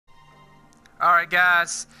Alright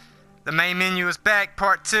guys, the main menu is back,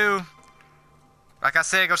 part 2. Like I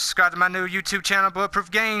said, go subscribe to my new YouTube channel,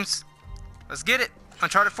 Bulletproof Games. Let's get it.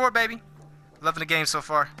 Uncharted 4, baby. Loving the game so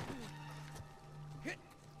far.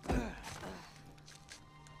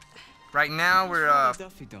 Right now, we're, How's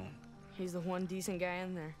Duffy doing? He's the one decent guy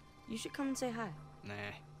in there. You should come and say hi. Nah,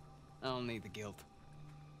 I don't need the guilt.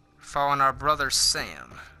 following our brother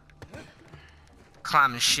Sam.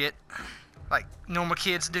 Climbing shit. Like normal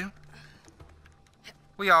kids do.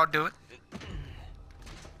 We all do it.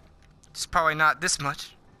 It's probably not this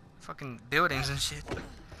much. Fucking buildings and shit.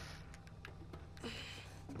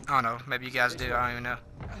 I don't know. Maybe you guys do. I don't even know.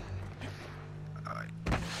 Alright.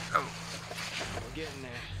 Oh. We're getting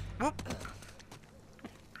there. Whoop.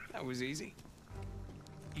 That was easy.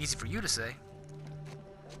 Easy for you to say.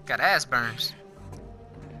 Got ass burns.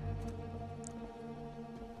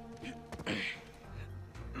 Damn.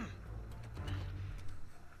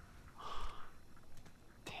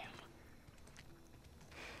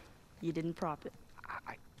 You didn't prop it.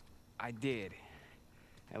 I did.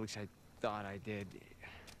 At least I thought I did.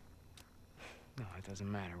 No, it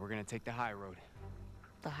doesn't matter. We're gonna take the high road.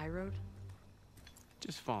 The high road?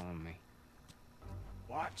 Just follow me.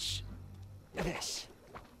 Watch this.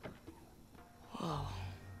 Whoa.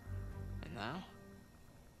 And now,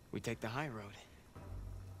 we take the high road.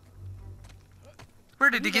 Where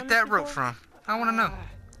did he get that rope from? I want to know.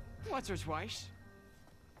 Once or twice.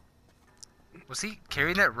 Was he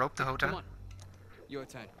carrying that rope the whole time? Come on. Your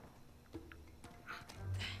turn.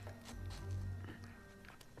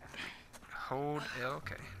 Hold L,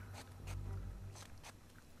 okay.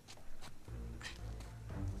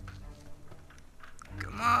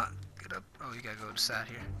 Come on, get up. Oh, you gotta go to the side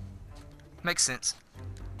here. Makes sense.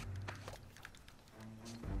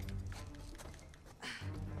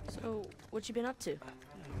 So, what you been up to?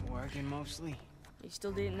 Working mostly. You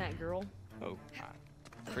still dating that girl? Oh,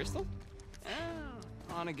 Crystal?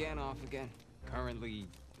 On again, off again. Currently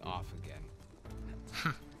off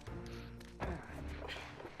again.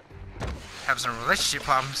 Have some relationship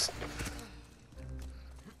problems.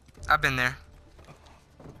 I've been there.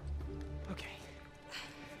 Okay.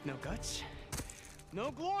 No guts. No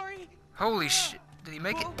glory. Holy shit. Did he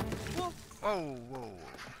make it? Whoa. Whoa, whoa.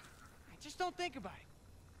 Just don't think about it.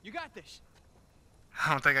 You got this. I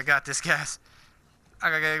don't think I got this, guys. I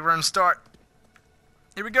gotta run start.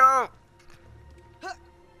 Here we go.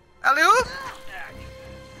 Alley-oop.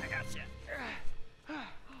 I got you.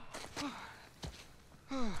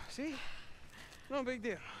 See? No big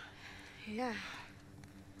deal. Yeah.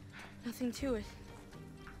 Nothing to it.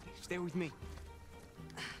 Stay with me.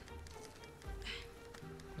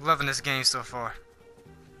 Loving this game so far.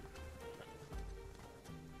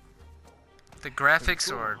 The graphics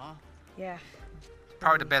Cool, are huh? Yeah.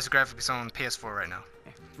 probably the best graphics on PS4 right now.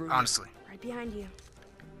 Honestly. Right behind you.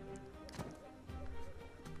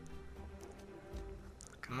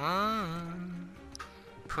 Come on.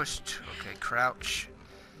 Push. Okay, crouch.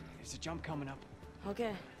 There's a jump coming up.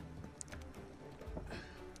 Okay.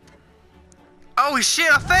 Oh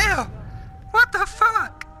shit, I fell! What the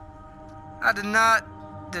fuck? I did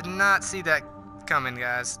not see that coming,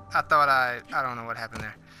 guys. I thought I don't know what happened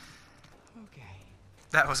there. Okay.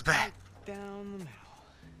 That was bad. Right down the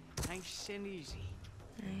middle. Nice and easy.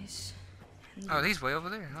 Nice. Oh, he's way over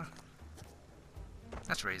there, huh?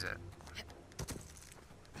 That's where he's at.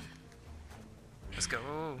 Let's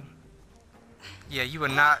go. Yeah, you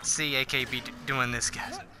would not see AKB doing this,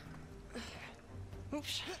 guys.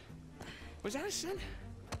 Oops. Was that a sin?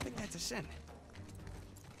 I think that's a sin.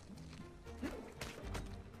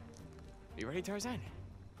 You ready, Tarzan?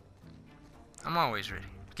 I'm always ready.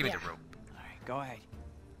 Give me the rope. All right, go ahead.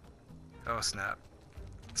 Oh, snap.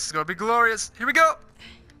 This is gonna be glorious. Here we go.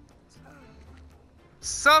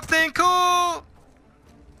 Something cool.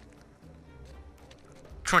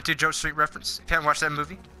 22 Jump Street reference. If you haven't watched that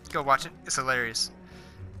movie, go watch it. It's hilarious.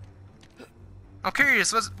 I'm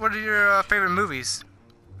curious, what are your favorite movies?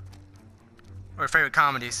 Or favorite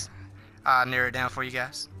comedies? I'll narrow it down for you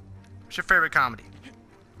guys. What's your favorite comedy?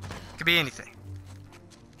 Could be anything.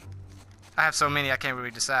 I have so many I can't really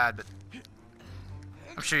decide, but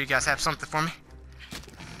I'm sure you guys have something for me.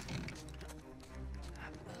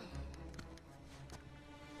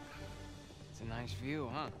 It's a nice view,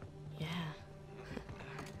 huh? Yeah.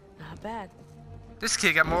 Not bad. This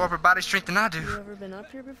kid got more upper body strength than I do. You ever been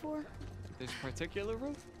up here before? This particular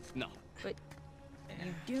roof? No. But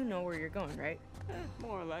you do know where you're going, right?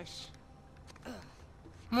 More or less.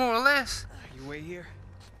 More or less. You wait here,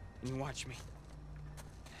 and you watch me.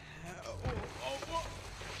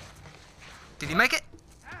 Did he make it?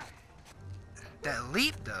 That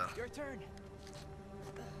leap, though. Your turn.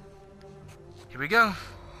 Here we go.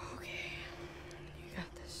 Okay. You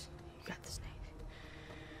got this. You got this,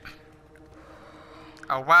 Nate.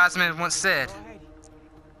 A wise man once said, Go ahead.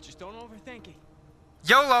 Just don't overthink it.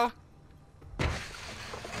 YOLO!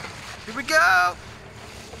 Here we go!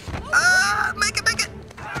 Ah, make it, make it!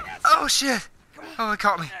 Oh shit! Oh, it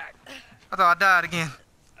caught me. I thought I died again.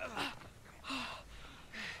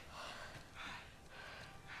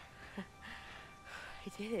 I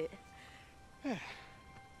did it. Of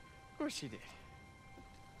course you did.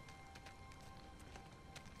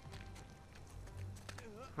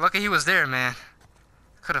 Lucky he was there, man.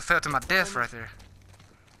 Could have fell to my death right there.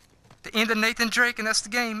 The end of Nathan Drake, and that's the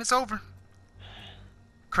game. It's over.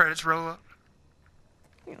 Credits roll up.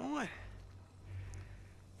 You know what?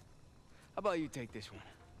 How about you take this one?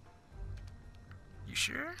 You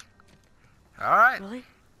sure? All right. Really?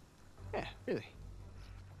 Yeah, really.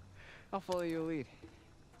 I'll follow your lead.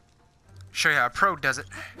 Show you how a pro does it.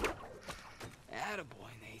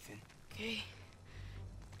 Attaboy, Nathan. Okay.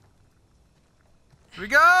 Here we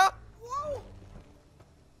go. Whoa.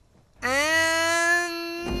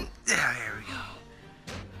 And yeah, here we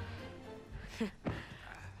go.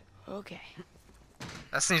 Okay.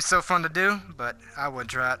 That seems so fun to do, but I wouldn't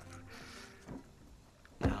try it.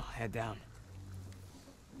 Now, head down.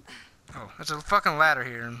 Oh, there's a fucking ladder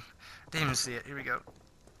here, and I didn't even see it. Here we go.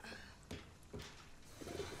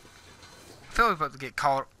 I feel like we're about to get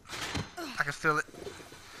caught. I can feel it.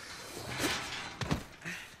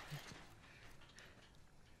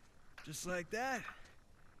 Just like that.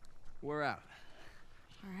 We're out.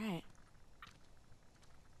 All right.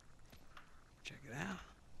 Check it out.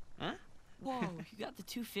 Huh? Whoa, you got the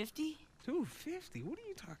 250? 250? What are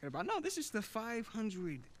you talking about? No, this is the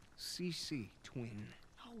 500cc twin.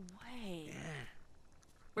 No way. Yeah.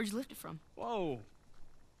 Where'd you lift it from? Whoa.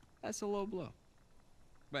 That's a low blow.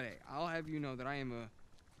 But hey, I'll have you know that I am a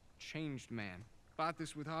changed man. Bought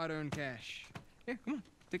this with hard-earned cash. Here, come on.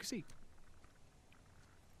 Take a seat.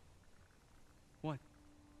 What?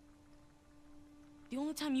 The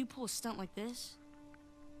only time you pull a stunt like this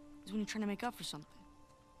is when you're trying to make up for something.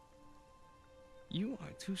 You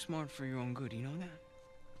are too smart for your own good, you know that?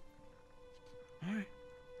 Alright.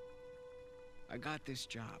 I got this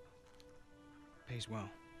job. Pays well.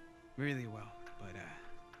 Really well. But,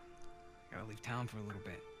 I gotta leave town for a little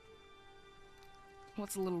bit.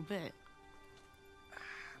 What's a little bit?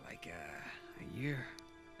 Like, a year.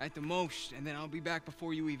 At the most, and then I'll be back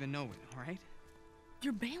before you even know it, alright?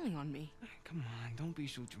 You're bailing on me. Come on, don't be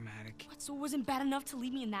so dramatic. What, so it wasn't bad enough to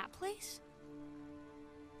leave me in that place?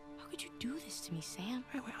 How could you do this to me, Sam?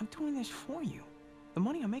 Wait, I'm doing this for you. The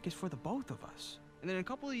money I make is for the both of us. And then in a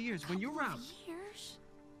couple of years, when you're out... Years?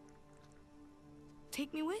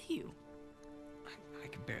 Take me with you. I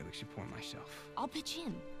can barely support myself. I'll pitch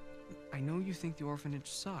in. I know you think the orphanage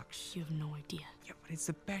sucks. You have no idea. Yeah, but it's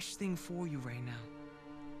the best thing for you right now.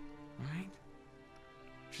 Alright?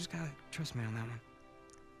 Just gotta trust me on that one.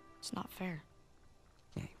 It's not fair.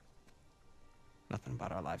 Hey, nothing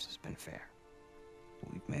about our lives has been fair.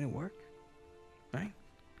 But we've made it work. Right?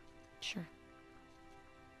 Sure.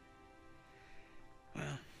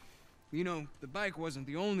 Well, you know, the bike wasn't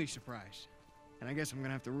the only surprise. And I guess I'm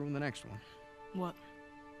gonna have to ruin the next one. What?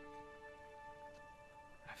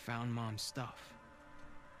 I found Mom's stuff.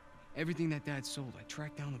 Everything that Dad sold, I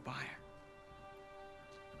tracked down the buyer.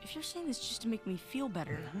 If you're saying this just to make me feel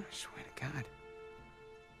better... I swear to God.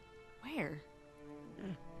 Where?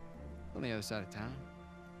 Yeah. On the other side of town.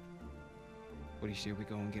 What do you say we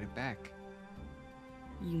go and get it back?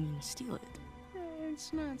 You mean steal it?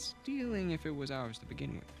 It's not stealing if it was ours to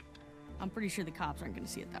begin with. I'm pretty sure the cops aren't gonna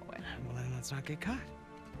see it that way. Well, then let's not get caught.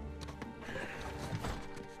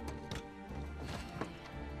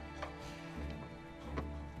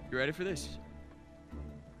 You ready for this?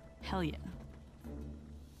 Hell yeah.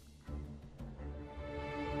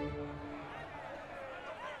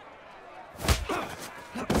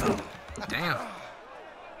 Damn.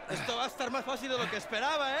 Esto va a estar más fácil de lo que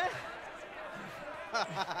esperaba, ¿eh?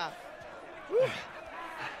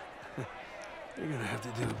 You're gonna have to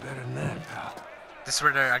do better than that, pal. This is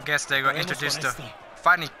where I guess they're gonna introduce the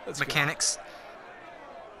fighting mechanics.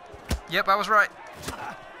 Yep, I was right.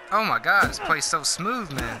 Oh my God, this plays so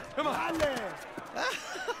smooth, man.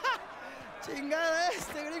 Chingada,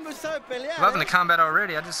 este gringo sabe pelear. Loving the combat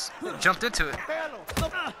already. I just jumped into it. Pégalo. No.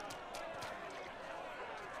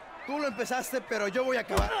 Tú lo empezaste, pero yo voy a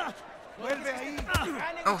acabar. Vuelve ahí.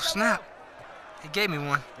 Oh snap! He gave me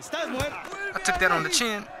one. Estás muerto. I took that on the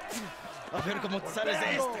chin. A ver cómo te sales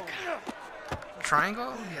de este.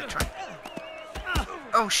 Triangle? Yeah, triangle.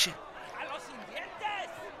 Oh shit!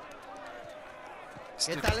 ¿Qué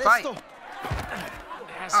Stupid tal fight. esto?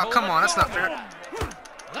 Oh, come on, that's not fair.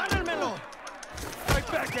 ¡Agárrenmelo!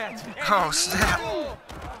 Right back at you. Oh, snap.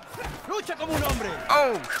 ¡Lucha como un hombre!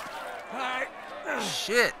 Oh, Alright.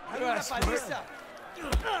 shit. ¡Dale una paliza!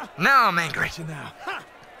 Now I'm angry. You now.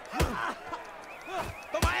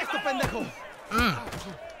 ¡Toma esto, pendejo!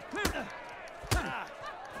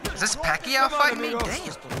 Is this Pacquiao fighting me? Damn.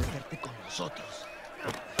 Esto es meterte con nosotros.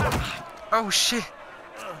 Oh, shit.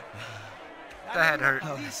 That had to hurt.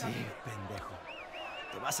 Ahora sí, pendejo.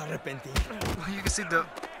 Te vas a arrepentir. Oh, you can see the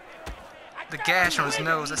gash on his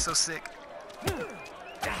nose. That's so sick.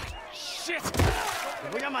 ¡Shit! ¡Te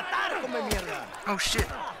voy a matar, come mierda! Oh, shit.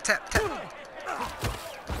 Tap, tap.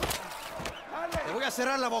 ¡Te voy a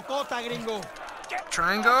cerrar la bocota, gringo!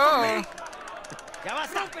 Triangle. ¡Ya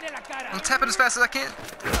basta! ¡Rómpele la cara! I'm tapping as fast as I can.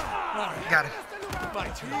 Got him.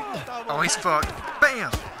 Oh, he's fucked.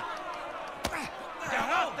 Bam. ¡Ya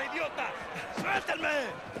basta, idiota! ¡Suéltame!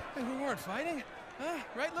 Hey, we weren't fighting. Huh?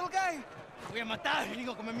 Right, little guy? ¡Te voy a matar,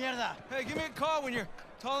 gringo, come mierda! Hey, give me a call when you're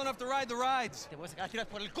tall enough to ride the rides. ¡Te voy a sacar a tirar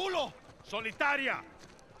por el culo! ¡Solitaria!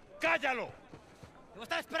 ¡Cállalo! ¡Te voy a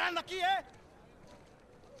estar esperando aquí, eh!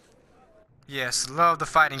 Yes, love the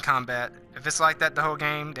fighting combat. If it's like that the whole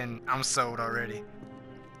game, then I'm sold already.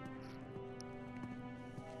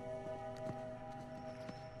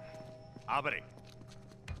 Abre.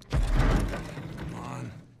 Come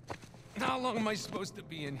on. How long am I supposed to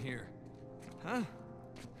be in here? Huh?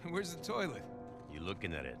 Where's the toilet? You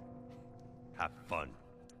looking at it? Have fun.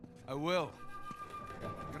 I will.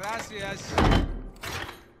 Gracias.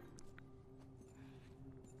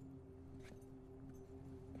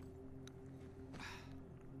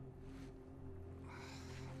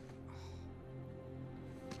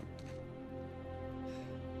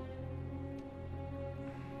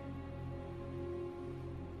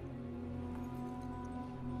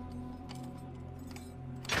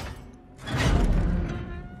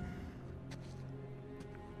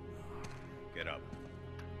 Get up.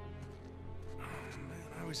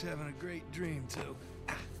 I was having a great dream, too.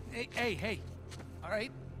 Hey. All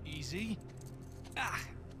right, easy.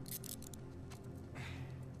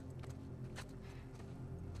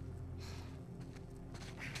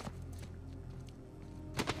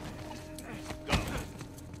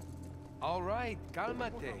 All right,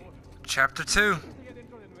 cálmate. Chapter 2.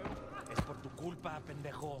 Es por tu culpa,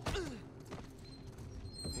 pendejo.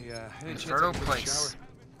 Yeah, Infertile place.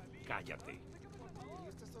 Cállate.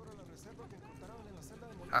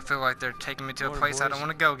 I feel like they're taking me to a Morning, place I don't boys.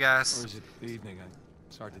 want to go, Or guys. is it the evening?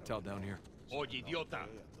 It's hard to tell down here. Oye, idiota.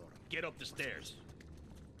 Get up the stairs.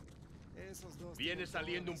 Viene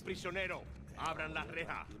saliendo un prisionero. Abran la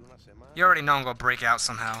reja. You already know I'm gonna break out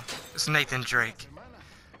somehow. It's Nathan Drake.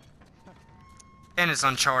 And it's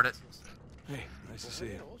Uncharted. Hey, nice to see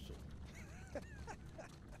you.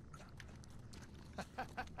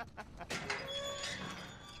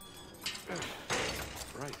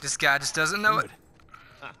 Right. This guy just doesn't know it.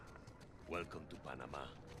 Welcome to Panama.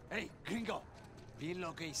 ¡Ey, gringo! Vi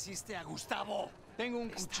lo que hiciste a Gustavo. Tengo un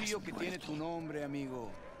cuchillo que tiene tu nombre,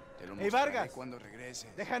 amigo. Te lo Hey, mostraré Vargas. cuando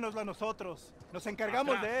regreses. Déjanoslo a nosotros. Nos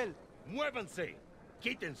encargamos Atrás. de él. Muévanse.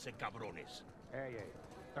 Quítense, cabrones.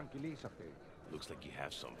 Tranquilízate. Looks like you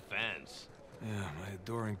have some fans. Yeah, my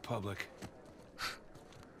adoring public.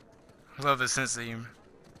 Love his sense of humor.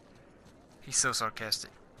 He's so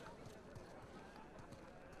sarcastic.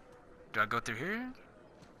 Do I go through here?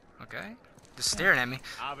 Okay. Just staring at me.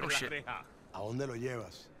 Abre Oh la shit. reja. ¿A dónde lo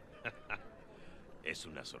llevas? Es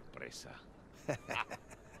una sorpresa.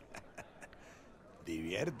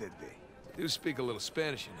 Diviértete. You speak a little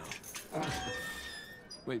Spanish, you know.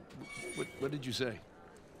 Wait, what did you say?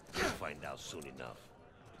 You'll find out soon enough.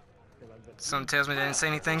 Something tells me they didn't say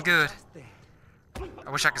anything good. I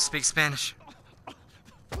wish I could speak Spanish.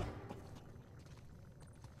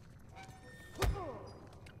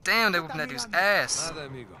 Damn, they whooping that dude's ass. Nada,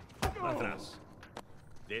 amigo. Atrás.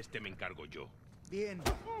 De este me encargo yo. Bien.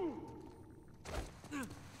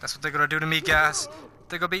 That's what they're gonna do to me, guys.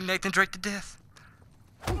 They're gonna beat Nathan Drake to death.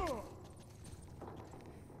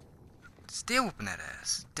 Still whooping that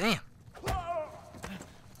ass. Damn.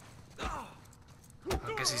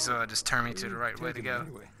 I guess he's just turned me to the right way to go.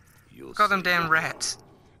 Anyway. You'll Look at all them see. damn rats.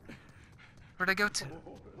 Where'd they go to?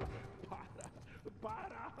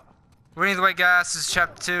 Well, either way, guys, this is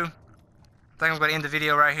chapter 2. I think I'm going to end the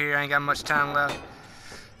video right here. I ain't got much time left.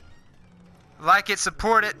 Like it,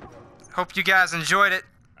 support it. Hope you guys enjoyed it.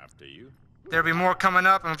 After you. There'll be more coming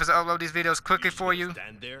up. I'm going to upload these videos quickly for you.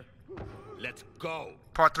 Stand there. Let's go.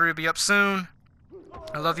 Part 3 will be up soon.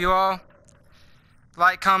 I love you all.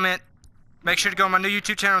 Like, comment. Make sure to go on my new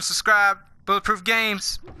YouTube channel and subscribe. Bulletproof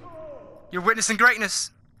Games. You're witnessing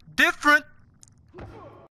greatness. Different.